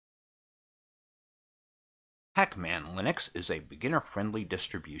Hackman Linux is a beginner-friendly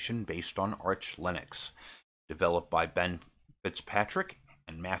distribution based on Arch Linux. Developed by Ben Fitzpatrick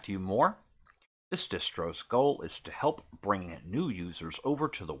and Matthew Moore, this distro's goal is to help bring new users over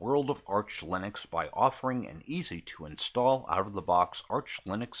to the world of Arch Linux by offering an easy-to-install, out-of-the-box Arch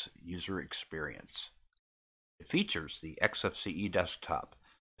Linux user experience. It features the XFCE desktop,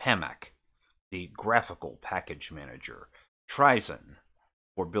 PAMAC, the graphical package manager, Trizen,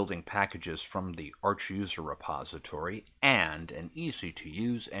 for building packages from the Arch user repository, and an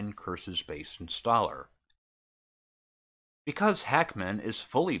easy-to-use ncurses-based installer. Because Hackman is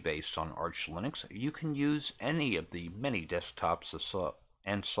fully based on Arch Linux, you can use any of the many desktops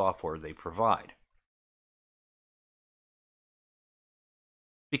and software they provide.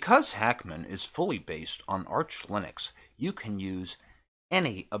 Because Hackman is fully based on Arch Linux, you can use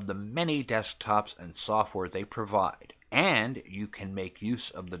any of the many desktops and software they provide, and you can make use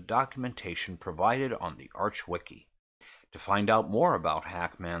of the documentation provided on the Arch Wiki. To find out more about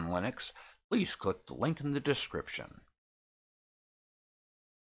Hackman Linux, please click the link in the description.